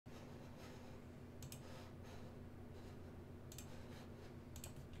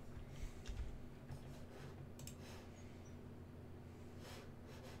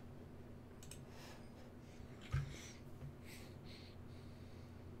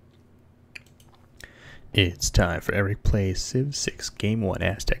It's time for Eric Plays Civ 6 Game 1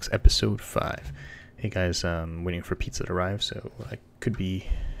 Aztecs Episode 5. Hey guys, I'm waiting for pizza to arrive, so I could be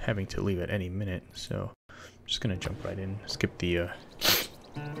having to leave at any minute, so I'm just gonna jump right in, skip the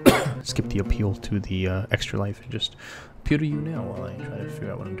appeal to the extra life, and just appeal to you now while I try to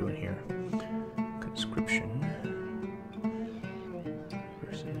figure out what I'm doing here. Conscription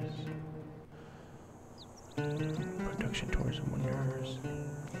versus production, tourism, wonders.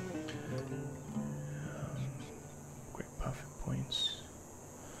 Great profit points.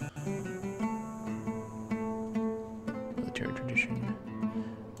 Military tradition.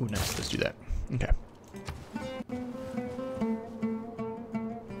 Ooh, nice. Let's do that. Okay.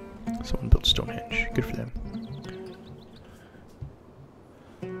 Someone built Stonehenge. Good for them.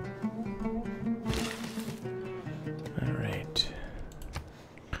 Alright.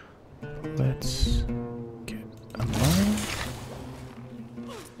 Let's get a mine.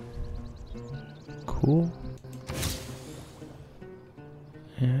 Cool.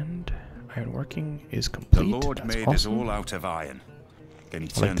 And ironworking is complete. The Lord That's made awesome. us all out of iron. Then he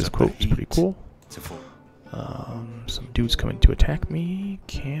I like turns this up quote. the It's pretty heat cool. to fall. Some dude's coming to attack me.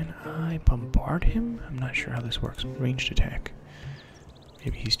 Can I bombard him? I'm not sure how this works. Ranged attack.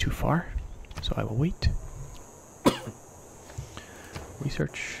 Maybe he's too far, so I will wait.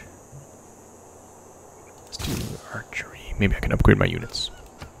 Research. Let's do archery. Maybe I can upgrade my units.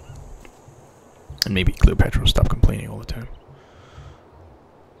 And maybe Cleopatra will stop complaining all the time.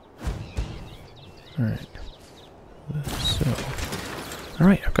 Alright.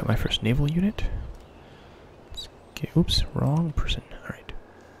 Alright, I've got my first naval unit. Okay, oops, wrong person. Alright.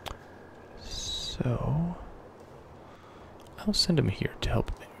 So I'll send him here to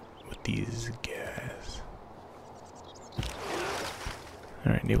help with these guys.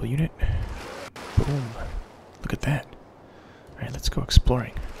 Alright, naval unit. Boom. Look at that. Alright, let's go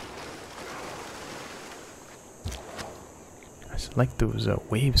exploring. I just like those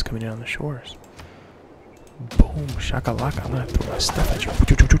waves coming in on the shores. Boom, shakalaka. I'm gonna throw my stuff at you.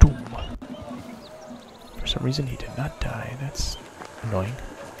 For some reason, he did not die. That's annoying,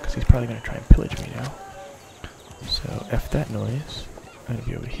 because he's probably gonna try and pillage me now. So, F that noise. I'm gonna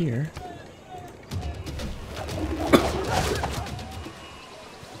be over here.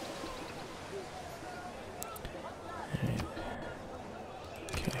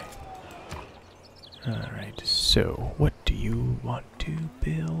 Okay. Alright, so, what do you want to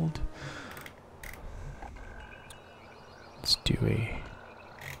build? Let's do a...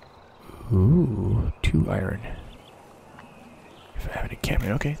 Ooh, 2 iron. If I have an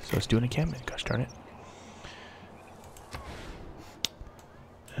encampment. Okay, so let's do an encampment. Gosh darn it.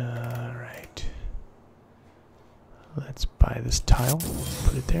 Alright. Let's buy this tile.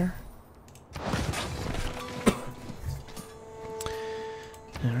 Put it there.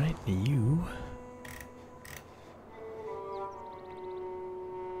 Alright, you...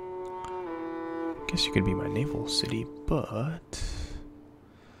 Guess you could be my naval city, but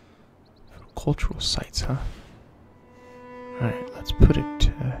for cultural sites, huh? Alright, let's put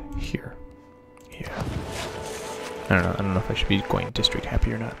it here. Yeah. I don't know if I should be going district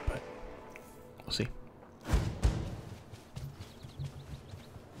happy or not, but we'll see.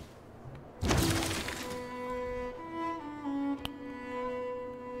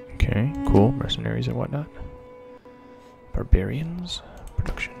 Okay, cool. Mercenaries and whatnot. Barbarians.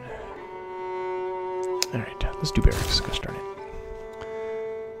 Production. Alright, let's do barracks. Gosh darn it.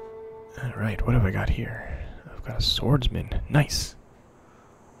 Alright, what have I got here? I've got a swordsman. Nice.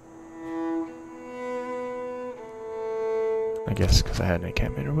 I guess because I had an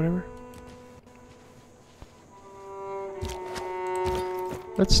encampment or whatever.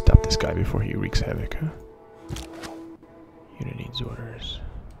 Let's stop this guy before he wreaks havoc, huh? Unit needs orders.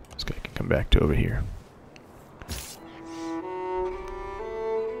 This guy can come back to over here.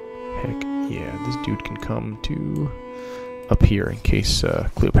 Heck yeah, this dude can come to up here in case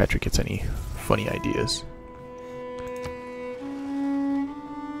Cleopatra gets any funny ideas.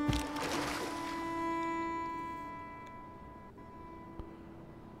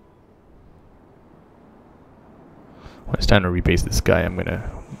 When it's time to rebase this guy, I'm gonna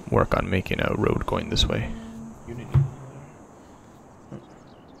work on making a road going this way.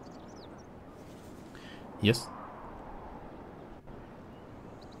 Yes?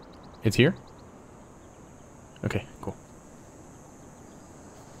 It's here? Okay, cool.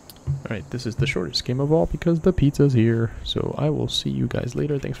 Alright, this is the shortest game of all because the pizza's here. So I will see you guys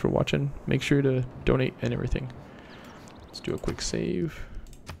later. Thanks for watching. Make sure to donate and everything. Let's do a quick save.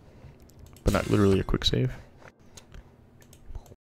 But not literally a quick save.